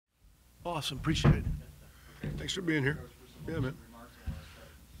Awesome. Appreciate it. Thanks for being here. Yeah, man.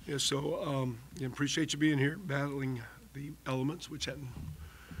 Yeah, so yeah, appreciate you being here, battling the elements, which hadn't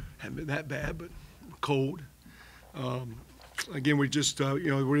been that bad, but cold. Again, we just,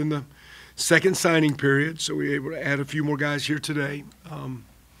 we're in the second signing period, so we were able to add a few more guys here today.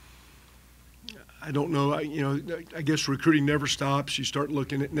 I don't know, I guess recruiting never stops. You start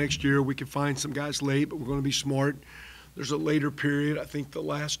looking at next year. We could find some guys late, but we're going to be smart. There's a later period. I think the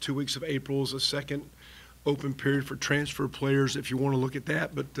last 2 weeks of April is a second open period for transfer players if you want to look at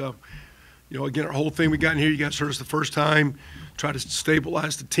that. But, again, our whole thing we got in here, you guys heard us the first time, try to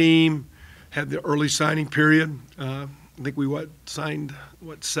stabilize the team, had the early signing period. I think we signed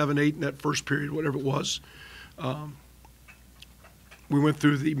 7, 8 in that first period, whatever it was. We went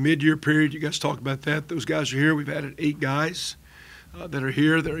through the mid-year period. You guys talked about that. Those guys are here. We've added 8 guys that are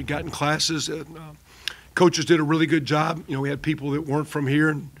here that have gotten classes. Coaches did a really good job. We had people that weren't from here,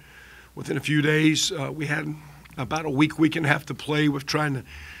 and within a few days, we had about a week and a half to play with trying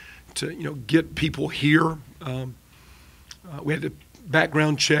to get people here. We had to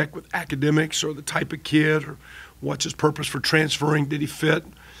background check with academics or the type of kid or what's his purpose for transferring. Did he fit?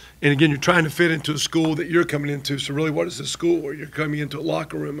 And again, you're trying to fit into a school that you're coming into. So really, what is this school? Or you're coming into a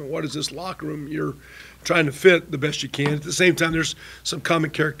locker room, and what is this locker room? You're trying to fit the best you can. At the same time, there's some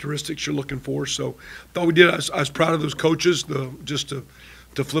common characteristics you're looking for. So I thought we did. I was proud of those coaches just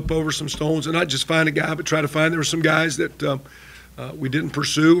to flip over some stones and not just find a guy, but try to find. There were some guys that we didn't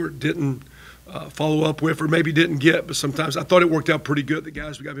pursue or didn't follow up with or maybe didn't get. But sometimes I thought it worked out pretty good. The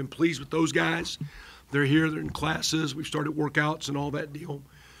guys, I've been pleased with those guys. They're here. They're in classes. We've started workouts and all that deal.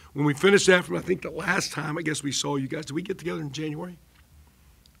 When we finished that from, I think, the last time, I guess we saw you guys. Did we get together in January?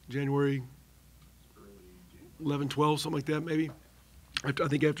 January 11, 12, something like that, maybe? I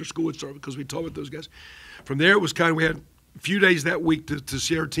think after school had started because we talked with those guys. From there, it was we had a few days that week to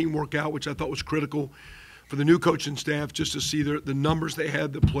see our team work out, which I thought was critical for the new coaching staff, just to see the numbers they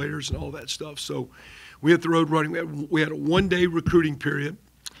had, the players, and all that stuff. So we hit the road running. We had a one-day recruiting period.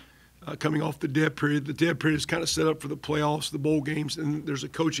 Coming off the dead period. The dead period is kind of set up for the playoffs, the bowl games, and there's a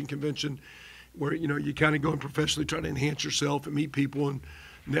coaching convention where, you kind of go and professionally try to enhance yourself and meet people and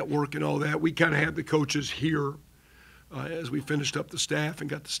network and all that. We kind of had the coaches here as we finished up the staff and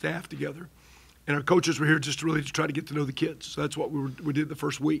got the staff together. And our coaches were here just to try to get to know the kids. So that's what we did the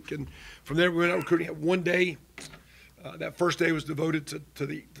first week. And from there, we went out recruiting. Had one day. That first day was devoted to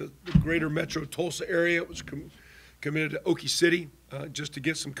the greater metro Tulsa area. It was committed to Okie City just to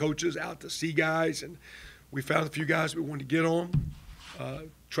get some coaches out to see guys. And we found a few guys we wanted to get on,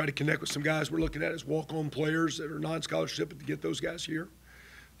 try to connect with some guys we're looking at as walk-on players that are non-scholarship, but to get those guys here.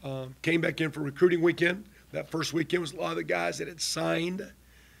 Came back in for recruiting weekend. That first weekend was a lot of the guys that had signed.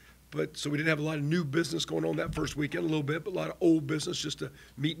 So we didn't have a lot of new business going on that first weekend, a little bit, but a lot of old business just to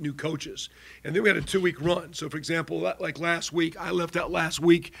meet new coaches. And then we had a 2-week run. So, for example, like last week, I left out last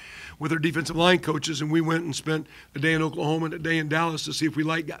week with our defensive line coaches, and we went and spent a day in Oklahoma and a day in Dallas to see if we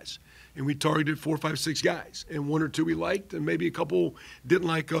liked guys. And we targeted 4, 5, 6 guys, and 1 or 2 we liked, and maybe a couple didn't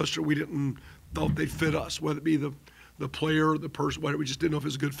like us or we didn't thought they fit us, whether it be the player or the person, whatever. We just didn't know if it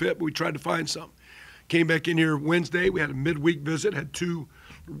was a good fit, but we tried to find some. Came back in here Wednesday. We had a midweek visit, had 2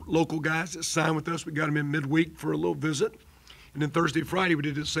 local guys that signed with us. We got them in midweek for a little visit. And then Thursday, Friday, we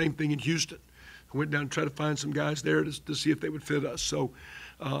did the same thing in Houston. I went down and tried to find some guys there to see if they would fit us. So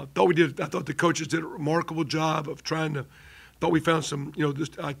I thought the coaches did a remarkable job of thought we found some,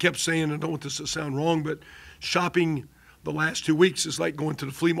 I kept saying, I don't want this to sound wrong, but shopping the last 2 weeks is like going to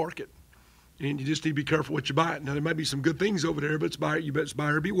the flea market. And you just need to be careful what you buy. Now, there might be some good things over there, but it's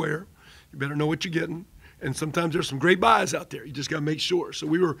buyer beware. You better know what you're getting. And sometimes there's some great buys out there. You just got to make sure. So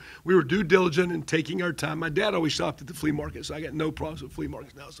we were due diligent in taking our time. My dad always shopped at the flea market, so I got no problems with flea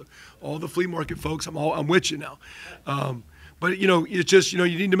markets now. So all the flea market folks, I'm with you now. But, it's just, you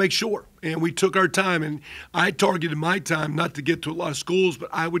need to make sure. And we took our time, and I targeted my time not to get to a lot of schools, but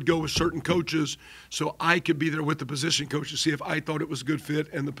I would go with certain coaches so I could be there with the position coach to see if I thought it was a good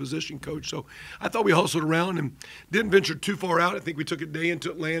fit and the position coach. So I thought we hustled around and didn't venture too far out. I think we took a day into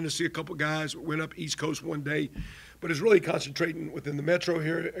Atlanta to see a couple guys. We went up East Coast one day, but it's really concentrating within the metro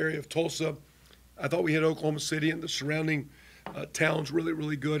area of Tulsa. I thought we hit Oklahoma City and the surrounding towns really,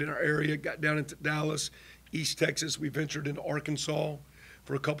 really good in our area. Got down into Dallas, East Texas. We ventured into Arkansas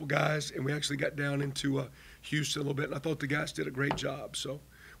for a couple guys, and we actually got down into Houston a little bit, and I thought the guys did a great job. So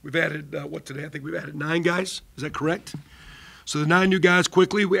we've added, today? I think we've added 9 guys. Is that correct? So the 9 new guys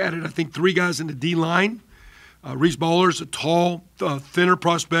quickly. We added, I think, 3 guys in the D-line. Reese Baller's a tall, thinner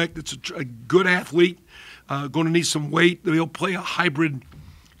prospect. That's a good athlete, going to need some weight. He'll play a hybrid,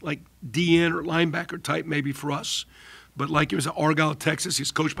 like DN or linebacker type maybe for us. but like he was at Argyle, Texas.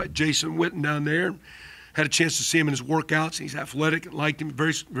 He's coached by Jason Witten down there. Had a chance to see him in his workouts. He's athletic and liked him.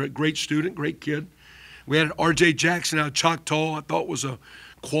 Very, very great student, great kid. We had R.J. Jackson out of Choctaw. I thought was a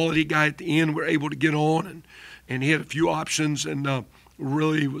quality guy at the end. We were able to get on, and he had a few options, and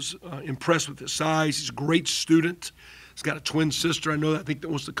really was impressed with his size. He's a great student. He's got a twin sister, I know, I think that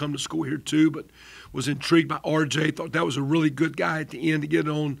wants to come to school here too, but was intrigued by RJ. Thought that was a really good guy at the end to get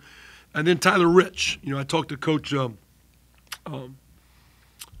on. And then Tyler Rich. You know, I talked to Coach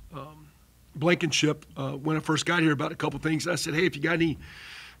Blankenship when I first got here about a couple things. I said, hey, if you got any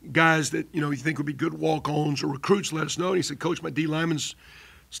guys that, you know, you think would be good walk-ons or recruits, let us know. And he said, Coach, my D lineman's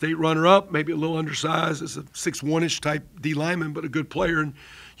state runner-up, maybe a little undersized. It's a 6'1"-ish type D lineman, but a good player. And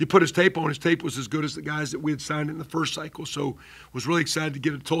you put his tape on. His tape was as good as the guys that we had signed in the first cycle. So was really excited to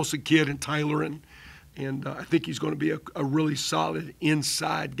get a Tulsa kid and Tyler, and I think he's going to be a really solid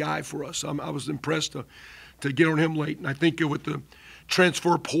inside guy for us. I was impressed to get on him late. And I think with the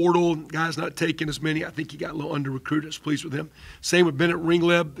transfer portal, guys not taking as many, I think he got a little under-recruited. I was pleased with him. Same with Bennett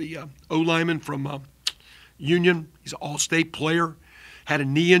Ringleb, the O-lineman from Union. He's an all-state player. Had a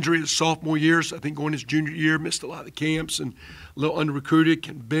knee injury his sophomore year, so I think going his junior year, missed a lot of the camps and a little under-recruited.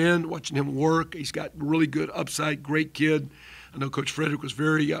 Can bend, watching him work. He's got really good upside, great kid. I know Coach Frederick was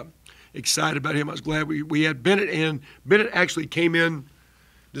very excited about him. I was glad we had Bennett, and Bennett actually came in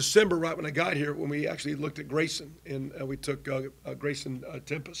December right when I got here when we actually looked at Grayson, and we took Grayson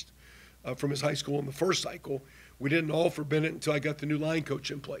Tempest from his high school in the first cycle. We didn't offer Bennett until I got the new line coach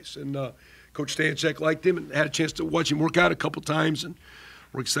in place, and Coach Stanchek liked him and had a chance to watch him work out a couple times, and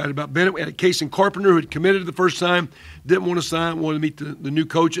we're excited about Bennett. We had Casey Carpenter, who had committed the first time, didn't want to sign, wanted to meet the new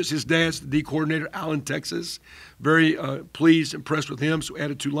coaches. His dad's the D coordinator, Allen, Texas. Very pleased, impressed with him, so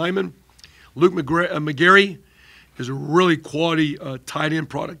added 2 linemen. Luke McGarry is a really quality tight end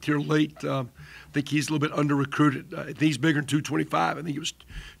product here late. I think he's a little bit under-recruited. I think he's bigger than 225. I think he was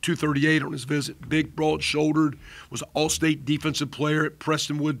 238 on his visit. Big, broad-shouldered, was an all-state defensive player at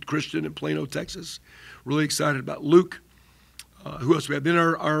Prestonwood Christian in Plano, Texas. Really excited about Luke. Who else we have? Then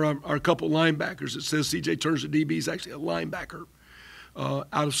our couple linebackers. It says C.J. Turner's a DB. He's actually a linebacker out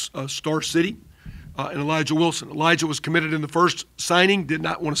of Star City. And Elijah Wilson. Elijah was committed in the first signing, did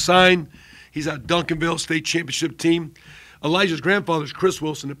not want to sign. He's out of Duncanville State Championship team. Elijah's grandfather is Chris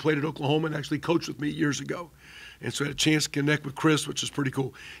Wilson, that played at Oklahoma and actually coached with me years ago. And so I had a chance to connect with Chris, which is pretty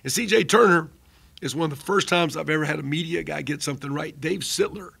cool. And C.J. Turner is one of the first times I've ever had a media guy get something right. Dave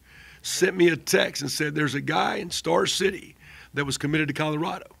Sittler sent me a text and said, there's a guy in Star City that was committed to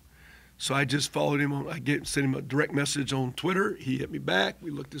Colorado. So I just followed him. Sent him a direct message on Twitter. He hit me back. We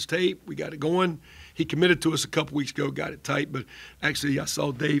looked his tape. We got it going. He committed to us a couple weeks ago, got it tight. But actually, I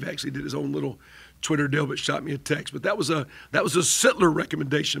saw Dave actually did his own little Twitter deal, but shot me a text. But that was a Sittler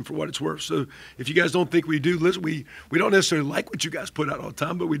recommendation for what it's worth. So if you guys don't think we do, listen, we don't necessarily like what you guys put out all the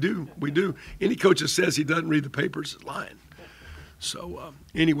time, but we do. We do. Any coach that says he doesn't read the papers is lying. So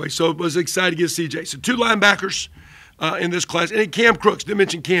anyway, so I was excited to get CJ. So 2 linebackers in this class. And then Cam Crooks, didn't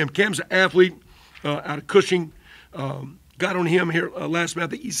mention Cam. Cam's an athlete out of Cushing. Got on him here last month.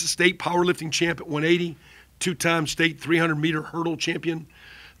 I think he's a state powerlifting champ at 180, 2-time state 300-meter hurdle champion.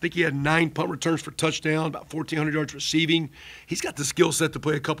 I think he had 9 punt returns for touchdown, about 1,400 yards receiving. He's got the skill set to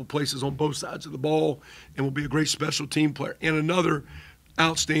play a couple places on both sides of the ball and will be a great special team player and another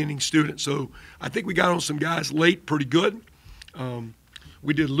outstanding student. So I think we got on some guys late pretty good.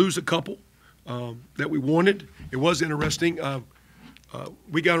 We did lose a couple that we wanted. It was interesting.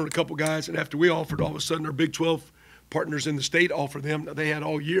 We got on a couple guys, and after we offered, all of a sudden our Big 12 partners in the state offered them. They had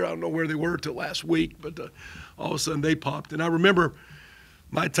all year. I don't know where they were till last week, but all of a sudden they popped. And I remember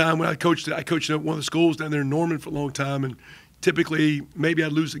my time when I coached at one of the schools down there in Norman for a long time, and typically maybe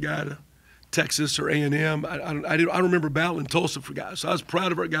I'd lose a guy to Texas or A&M. I remember battling Tulsa for guys. So I was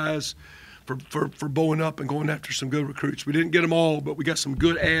proud of our guys for bowing up and going after some good recruits. We didn't get them all, but we got some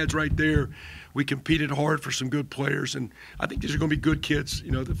good ads right there. We competed hard for some good players, and I think these are going to be good kids,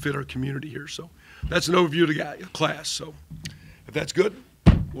 you know, that fit our community here. So that's an overview of the class. So if that's good,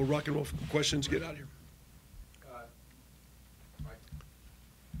 we'll rock and roll for questions. Get out of here.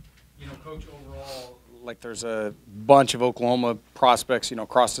 You know, Coach, overall, like there's a bunch of Oklahoma prospects, you know,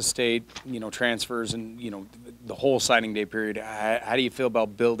 across the state, you know, transfers and, you know, the whole signing day period. How do you feel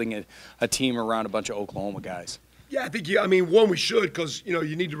about building a team around a bunch of Oklahoma guys? Yeah, I think, one, we should because, you know,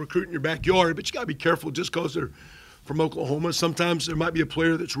 you need to recruit in your backyard, but you got to be careful just because they're from Oklahoma. Sometimes there might be a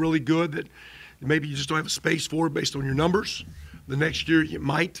player that's really good that maybe you just don't have a space for based on your numbers. The next year you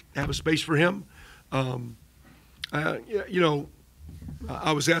might have a space for him.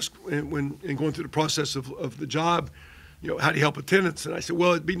 I was asked when going through the process of the job, you know, how do you help attendance? And I said,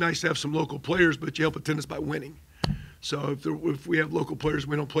 well, it'd be nice to have some local players, but you help attendance by winning. So if we have local players,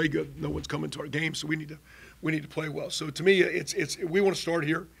 we don't play good, no one's coming to our games. So we need to play well. So to me, we want to start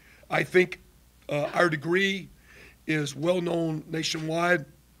here. I think our degree is well known nationwide,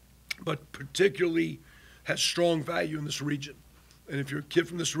 but particularly has strong value in this region. And if you're a kid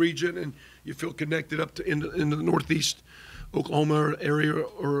from this region and you feel connected up to into the Northeast Oklahoma area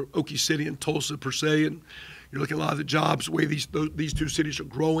or Okie City and Tulsa per se, and you're looking at a lot of the jobs, the way these two cities are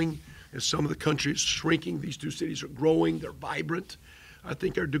growing, as some of the country is shrinking, these two cities are growing, they're vibrant. I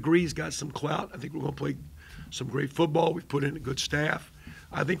think our degree's got some clout. I think we're going to play some great football. We've put in a good staff.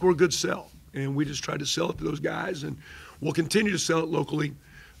 I think we're a good sell, and we just try to sell it to those guys, and we'll continue to sell it locally,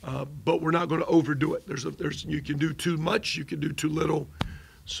 but we're not going to overdo it. You can do too much, you can do too little,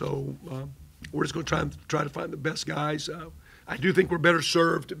 so we're just going to try to find the best guys. I do think we're better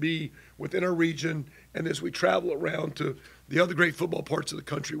served to be within our region, and as we travel around to the other great football parts of the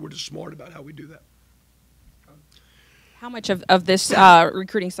country, we're just smart about how we do that. How much of this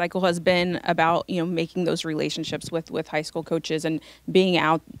recruiting cycle has been about making those relationships with high school coaches and being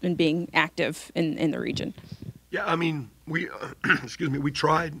out and being active in the region? Yeah, I mean, we we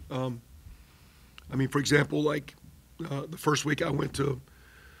tried. I mean, for example, like the first week I went to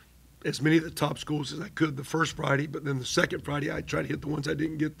as many of the top schools as I could the first Friday, but then the second Friday I tried to hit the ones I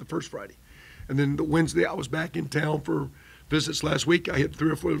didn't get the first Friday. And then the Wednesday I was back in town for visits last week. I hit 3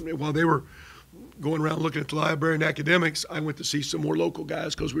 or 4 while they were going around looking at the library and academics. I went to see some more local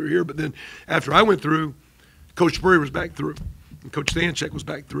guys because we were here. But then after I went through, Coach Spurrier was back through, and Coach Stanchek was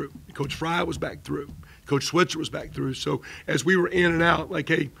back through, and Coach Fry was back through, Coach Switzer was back through. So as we were in and out, like,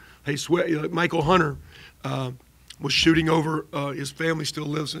 hey, Michael Hunter was shooting over. His family still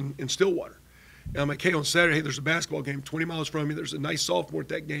lives in Stillwater. And I'm like, hey, on Saturday, hey, there's a basketball game 20 miles from me. There's a nice sophomore at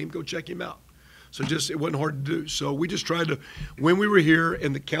that game. Go check him out. So it wasn't hard to do. So we just tried to, when we were here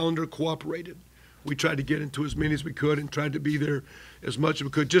and the calendar cooperated, we tried to get into as many as we could and tried to be there as much as we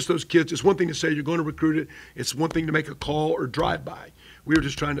could. Just those kids, it's one thing to say you're going to recruit it. It's one thing to make a call or drive by. We were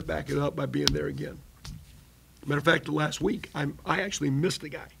just trying to back it up by being there again. Matter of fact, last week, I actually missed a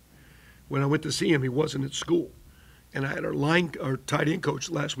guy. When I went to see him, he wasn't at school. And I had our tight end coach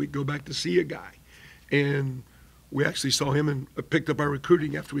last week go back to see a guy. And we actually saw him and picked up our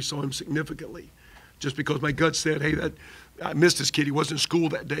recruiting after we saw him significantly. Just because my gut said, hey, I missed this kid. He wasn't in school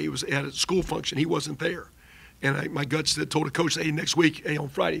that day. He was at a school function. He wasn't there. And my gut said, told the coach, hey, next week, hey, on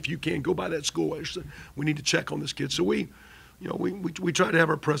Friday, if you can, go by that school. We need to check on this kid. So we tried to have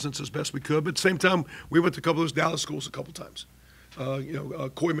our presence as best we could. But at the same time, we went to a couple of those Dallas schools a couple times.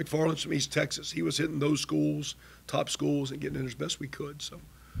 Coy McFarland's from East Texas. He was hitting those schools, top schools, and getting in as best we could. So,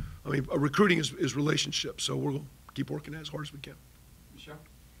 I mean, recruiting is relationships. So we're going to keep working as hard as we can. Michelle?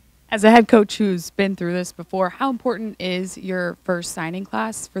 As a head coach who's been through this before, how important is your first signing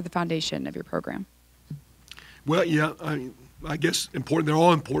class for the foundation of your program? Well, yeah, I guess important. They're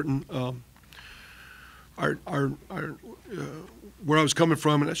all important. Where I was coming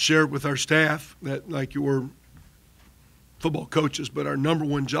from, and I shared with our staff that, like, you were football coaches, but our number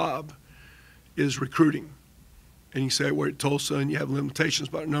one job is recruiting. And you say we're at Tulsa and you have limitations,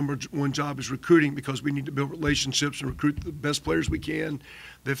 but our number one job is recruiting because we need to build relationships and recruit the best players we can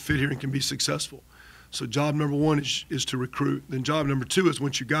that fit here and can be successful. So job number one is to recruit. Then job number two is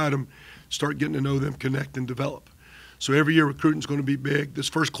once you got them, start getting to know them, connect, and develop. So every year recruiting is going to be big. This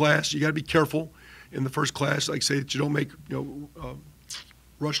first class, you got to be careful in the first class, like say that you don't make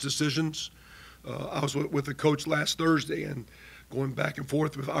rush decisions. I was with a coach last Thursday and going back and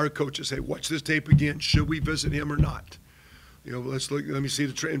forth with our coaches, hey, watch this tape again. Should we visit him or not? Let's look. Let me see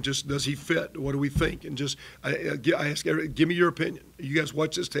the trend. Just does he fit? What do we think? And just I ask everyone, give me your opinion. You guys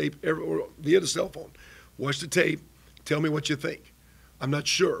watch this tape or via the cell phone. Watch the tape. Tell me what you think. I'm not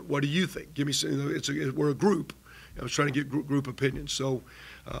sure. What do you think? Give me. We're a group. I was trying to get group opinions. So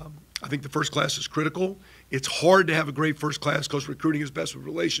I think the first class is critical. It's hard to have a great first class because recruiting is best with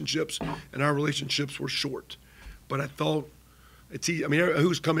relationships, and our relationships were short. But I thought. It's easy. I mean,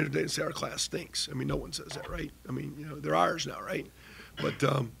 who's coming today and say our class stinks? I mean, no one says that, right? I mean, they're ours now, right? But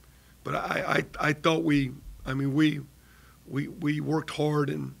I thought we worked hard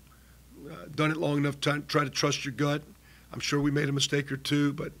and done it long enough to try to trust your gut. I'm sure we made a mistake or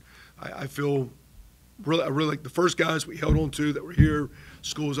two, but I feel I really like the first guys we held on to that were here,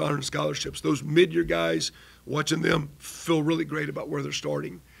 schools, honor and scholarships. Those mid-year guys, watching them, feel really great about where they're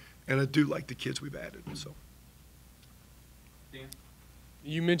starting, and I do like the kids we've added. So.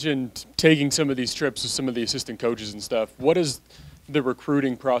 You mentioned taking some of these trips with some of the assistant coaches and stuff. What does the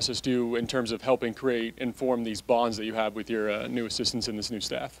recruiting process do in terms of helping create and form these bonds that you have with your new assistants and this new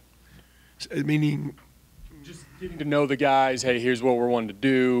staff? Meaning? Just getting to know the guys, hey, here's what we're wanting to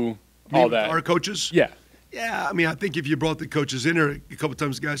do, all that. Our coaches? Yeah. Yeah, I mean, I think if you brought the coaches in there, a couple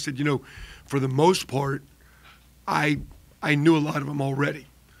times the guy said, for the most part, I knew a lot of them already.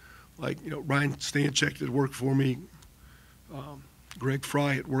 Like, Ryan Stanchek had worked for me. Greg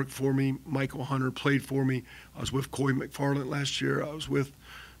Fry had worked for me. Michael Hunter played for me. I was with Coy McFarland last year. I was with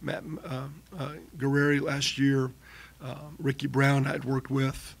Matt Guerreri last year. Ricky Brown I had worked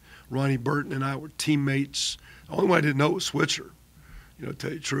with. Ronnie Burton and I were teammates. The only one I didn't know was Switzer, to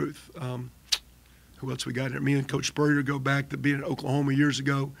tell you the truth. Who else we got here? Me and Coach Spurrier go back to being in Oklahoma years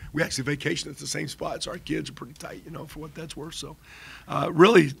ago. We actually vacationed at the same spot, so our kids are pretty tight, for what that's worth. So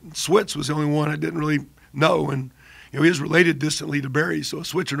really, Switz was the only one I didn't really know. And, he is related distantly to Barry, so a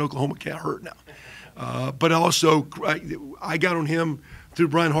switcher in Oklahoma can't hurt now. But also, I got on him through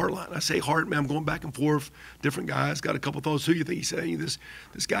Brian Hartline. I say Hart, man, I'm going back and forth, different guys, got a couple thoughts. Who you think? He said, hey, this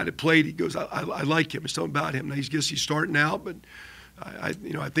guy that played, he goes, I like him. It's something about him. Now, he's starting out, but I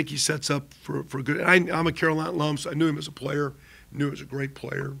think he sets up for good. And I'm a Carolina alum, so I knew him as a player, knew he was a great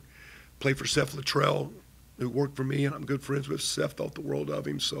player. Played for Seth Luttrell, who worked for me, and I'm good friends with Seth, thought the world of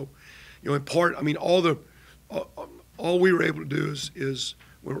him. So, in part, I mean, all we were able to do is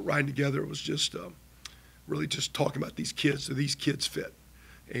when we were riding together, it was just really just talking about these kids, so these kids fit.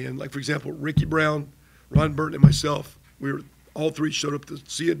 And like, for example, Ricky Brown, Ron Burton, and myself, all three showed up to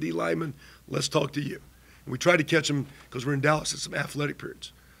see a D lineman, let's talk to you. And we tried to catch them because we're in Dallas at some athletic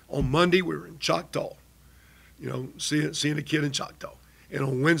periods. On Monday, we were in Choctaw, seeing a kid in Choctaw. And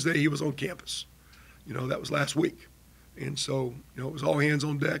on Wednesday, he was on campus. That was last week. And so, it was all hands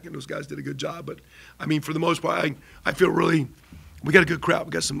on deck, and those guys did a good job. But, I mean, for the most part, I feel we got a good crowd.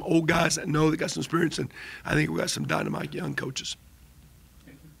 We got some old guys that know, that got some experience, and I think we got some dynamite young coaches.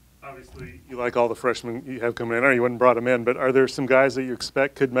 Obviously, you like all the freshmen you have coming in. Or you wouldn't brought them in, but are there some guys that you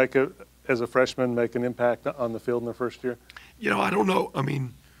expect could as a freshman, make an impact on the field in their first year? I don't know. I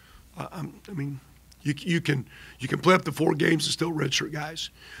mean, you can play up to 4 games and still redshirt guys.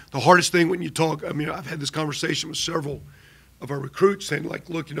 The hardest thing when you talk, I've had this conversation with several of our recruits saying, like,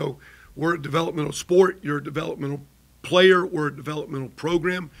 look, we're a developmental sport. You're a developmental player. We're a developmental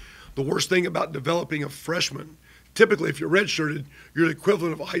program. The worst thing about developing a freshman, typically if you're redshirted, you're the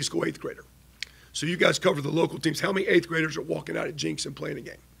equivalent of a high school 8th grader. So you guys cover the local teams. How many 8th graders are walking out at Jinx and playing a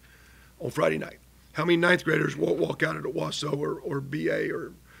game on Friday night? How many 9th graders won't walk out at Owasso or BA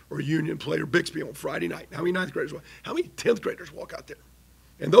or Union play or Bixby on Friday night? How many 9th graders walk? How many 10th graders walk out there?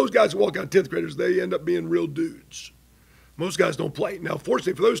 And those guys that walk out 10th graders, they end up being real dudes. Most guys don't play. Now,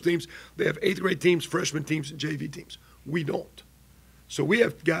 fortunately for those teams, they have 8th grade teams, freshman teams, and JV teams. We don't. So we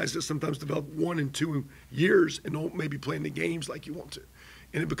have guys that sometimes develop 1 and 2 years and don't maybe play in the games like you want to.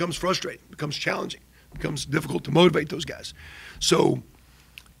 And it becomes frustrating, becomes challenging, becomes difficult to motivate those guys. So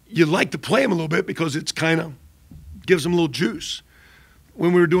you like to play them a little bit because it's kind of gives them a little juice.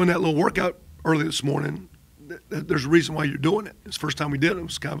 When we were doing that little workout early this morning, there's a reason why you're doing it. It's the first time we did it. It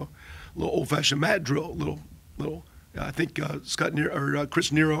was kind of a little old-fashioned mat drill, little. I think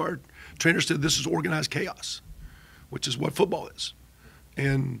Chris Nero, our trainer, said this is organized chaos, which is what football is.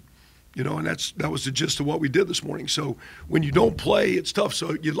 And, and that was the gist of what we did this morning. So when you don't play, it's tough.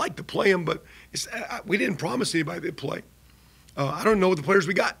 So you'd like to play them, but we didn't promise anybody they'd play. I don't know what the players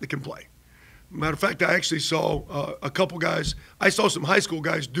we got that can play. Matter of fact, I actually saw a couple guys. I saw some high school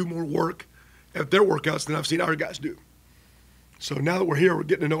guys do more work at their workouts than I've seen our guys do. So now that we're here, we're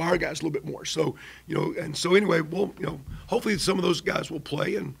getting to know our guys a little bit more. So, and so anyway, hopefully some of those guys will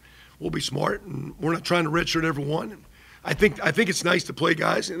play and we'll be smart, and we're not trying to redshirt everyone. And I think it's nice to play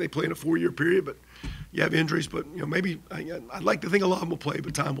guys, and they play in a 4-year period, but you have injuries. But maybe I'd like to think a lot of them will play,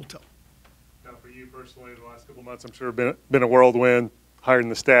 but time will tell. Now, for you personally, the last couple of months, I'm sure have been a whirlwind, hiring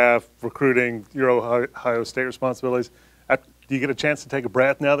the staff, recruiting, your Ohio State responsibilities. Do you get a chance to take a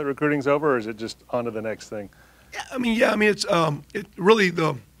breath now that recruiting's over, or is it just on to the next thing? Yeah, it's it really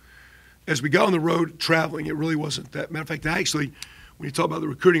as we got on the road traveling, it really wasn't that. Matter of fact, when you talk about the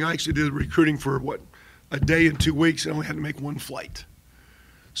recruiting, I actually did the recruiting for a day and 2 weeks, and I only had to make 1 flight.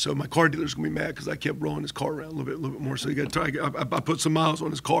 So my car dealer's gonna be mad because I kept rolling his car around a little bit more. So you got to try. I put some miles on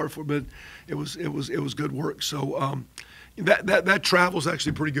his car for a bit. It was good work. So that travel's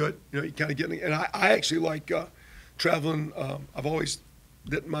actually pretty good. You kind of get, and I actually like traveling. I've always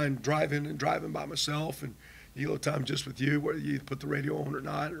didn't mind driving by myself, and you know, time just with you, whether you put the radio on or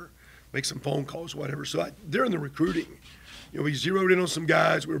not, or make some phone calls, whatever. So during the recruiting, we zeroed in on some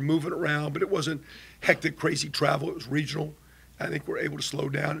guys. We were moving around, but it wasn't hectic, crazy travel. It was regional. I think we're able to slow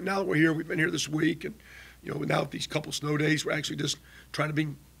down. And now that we're here, we've been here this week, and now with these couple snow days, we're actually just trying to be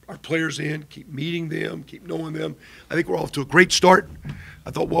our players in, keep meeting them, keep knowing them. I think we're off to a great start.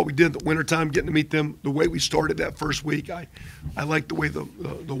 I thought what we did in the wintertime, getting to meet them, the way we started that first week, I like the way the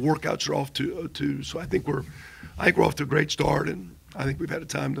workouts are off to. So I think we're off to a great start, and I think we've had a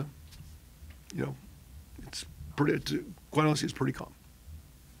time to, it's pretty. Quite honestly, it's pretty calm.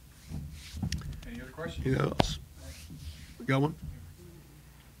 Any other questions? Anything else? Got one?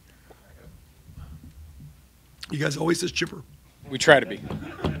 You guys always this chipper. We try to be.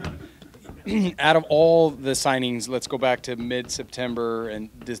 Out of all the signings, let's go back to mid-September and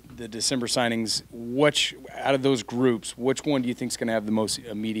the December signings. Out of those groups, which one do you think is going to have the most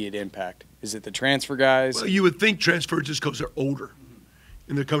immediate impact? Is it the transfer guys? Well, you would think transfer just because they're older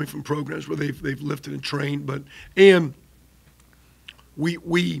and they're coming from programs where they've lifted and trained. But the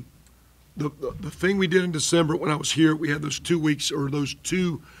thing we did in December when I was here, we had those 2 weeks or those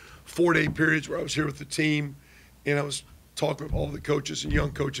 2 4-day periods where I was here with the team, and I was talking with all the coaches and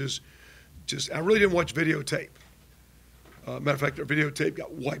young coaches. I really didn't watch videotape. Matter of fact, our videotape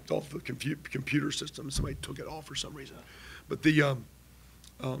got wiped off the computer system. Somebody took it off for some reason. But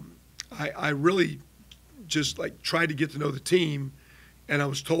I really just tried to get to know the team, and I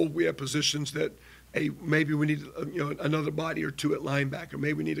was told we have positions that, hey, maybe we need another body or two at linebacker.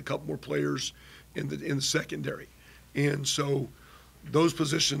 Maybe we need a couple more players in the secondary. And so those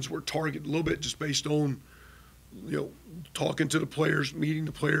positions were targeted a little bit just based on talking to the players, meeting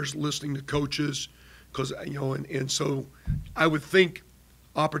the players, listening to coaches, because and so I would think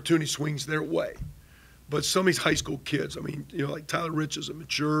opportunity swings their way. But some of these high school kids, like Tyler Rich is a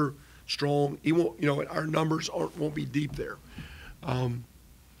mature, strong. He won't, our numbers won't be deep there.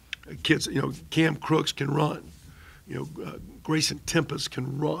 Kids, Cam Crooks can run. Grayson Tempest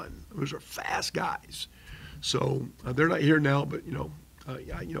can run. Those are fast guys. So they're not here now, but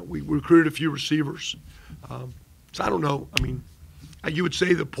we recruited a few receivers. So I don't know. You would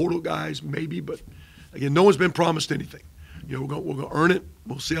say the portal guys maybe, but again, no one's been promised anything. We're gonna earn it.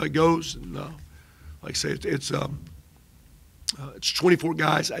 We'll see how it goes. And like I say, it's 24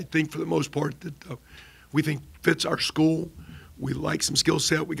 guys. I think for the most part that we think fits our school. We like some skill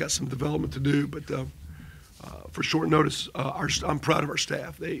set. We got some development to do, but for short notice, I'm proud of our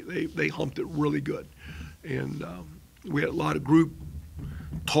staff. They humped it really good, and we had a lot of group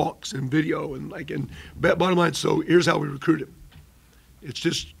talks and video and bottom line. So here's how we recruit him. It's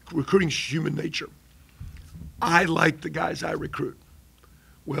just recruiting's human nature. I like the guys I recruit.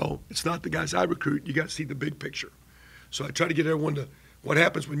 Well, it's not the guys I recruit. You got to see the big picture. So I try to get everyone to what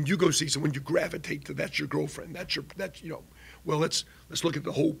happens when you go see someone, you gravitate to that's your girlfriend. Well, let's look at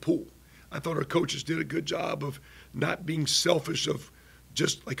the whole pool. I thought our coaches did a good job of not being selfish of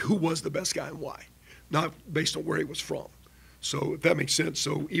just who was the best guy and why, not based on where he was from. So if that makes sense.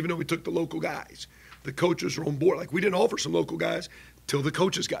 So even though we took the local guys, the coaches are on board. We didn't offer some local guys till the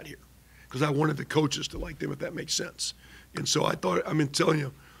coaches got here because I wanted the coaches to like them, if that makes sense. And so I thought, telling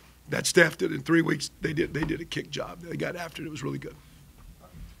you, that staff did in 3 weeks. They did a kick job. They got after it. It was really good.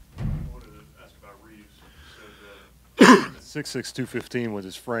 I wanted to ask about Reeves. 6'6", 215 was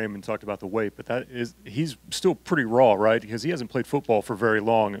his frame, and talked about the weight, but he's still pretty raw, right? Because he hasn't played football for very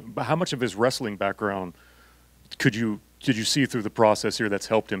long. But how much of his wrestling background did you see through the process here that's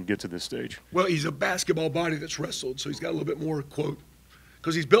helped him get to this stage? Well, he's a basketball body that's wrestled, so he's got a little bit more, quote,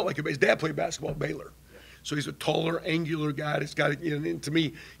 because he's built like his dad played basketball at Baylor. So he's a taller, angular guy that's got it. And to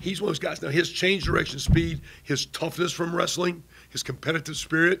me, he's one of those guys. Now, his change direction speed, his toughness from wrestling, his competitive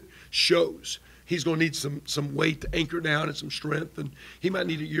spirit shows. He's going to need some weight to anchor down and some strength, and he might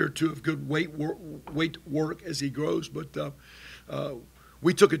need a year or two of good weight work as he grows. But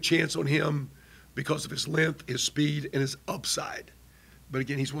we took a chance on him because of his length, his speed, and his upside. But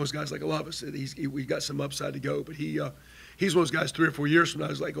again, he's one of those guys like a lot of us. We got some upside to go. But he's one of those guys 3 or 4 years from now. I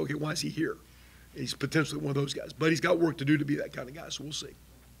was like, okay, why is he here? He's potentially one of those guys. But he's got work to do to be that kind of guy, so we'll see.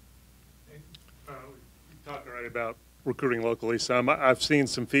 You talked already about recruiting locally some. I've seen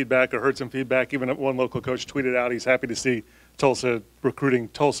some feedback or heard some feedback. Even one local coach tweeted out he's happy to see Tulsa recruiting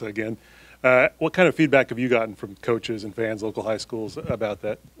Tulsa again. What kind of feedback have you gotten from coaches and fans, local high schools, about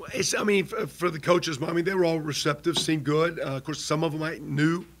that? For the coaches, they were all receptive, seemed good. Of course, some of them I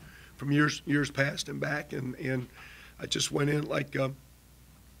knew from years past and back, and I just went in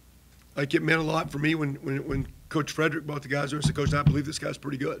it meant a lot for me when Coach Frederick brought the guys there and said, Coach, I believe this guy's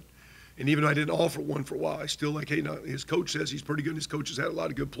pretty good. And even though I didn't offer one for a while, I still hey, no, his coach says he's pretty good. His coach has had a lot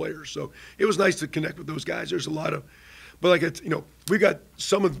of good players. So it was nice to connect with those guys. There's a lot of, but we got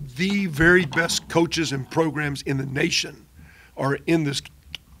some of the very best coaches and programs in the nation are in this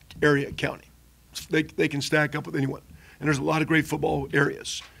area county. They can stack up with anyone. And there's a lot of great football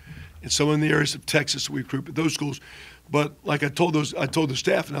areas. And some in the areas of Texas we recruit, but those schools, But like I told the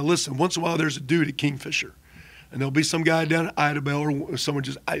staff, now listen, once in a while there's a dude at Kingfisher, and there'll be some guy down at Idabel, or someone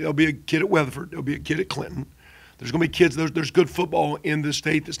there'll be a kid at Weatherford, there'll be a kid at Clinton. There's going to be kids. There's good football in this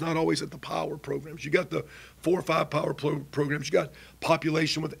state that's not always at the power programs. You got the 4 or 5 power programs. You got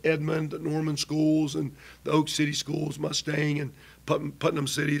population with Edmond, the Norman schools, and the Oak City schools, Mustang, and Putnam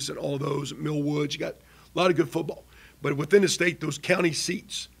cities, and all those, and Millwoods. You got a lot of good football. But within the state, those county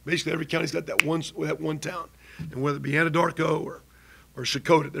seats, basically every county's got that one town, and whether it be Anadarko or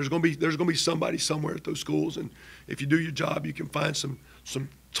Chakotah, there's going to be somebody somewhere at those schools. And if you do your job, you can find some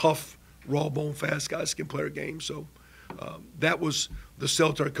tough, raw bone, fast guys can play our game. So that was the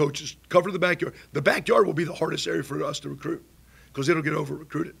sell to our coaches. Cover the backyard. The backyard will be the hardest area for us to recruit because it'll get over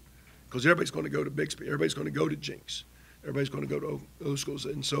recruited. Because everybody's going to go to Bixby, everybody's going to go to Jinx, everybody's going to go to those schools.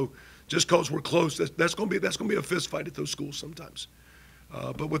 And so just because we're close, that's going to be a fist fight at those schools sometimes.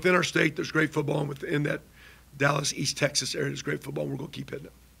 But within our state, there's great football, and within that Dallas, East Texas area, there's great football. And we're going to keep hitting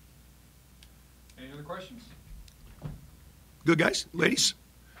it. Any other questions? Good guys, ladies.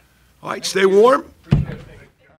 All right, stay warm. Appreciate it.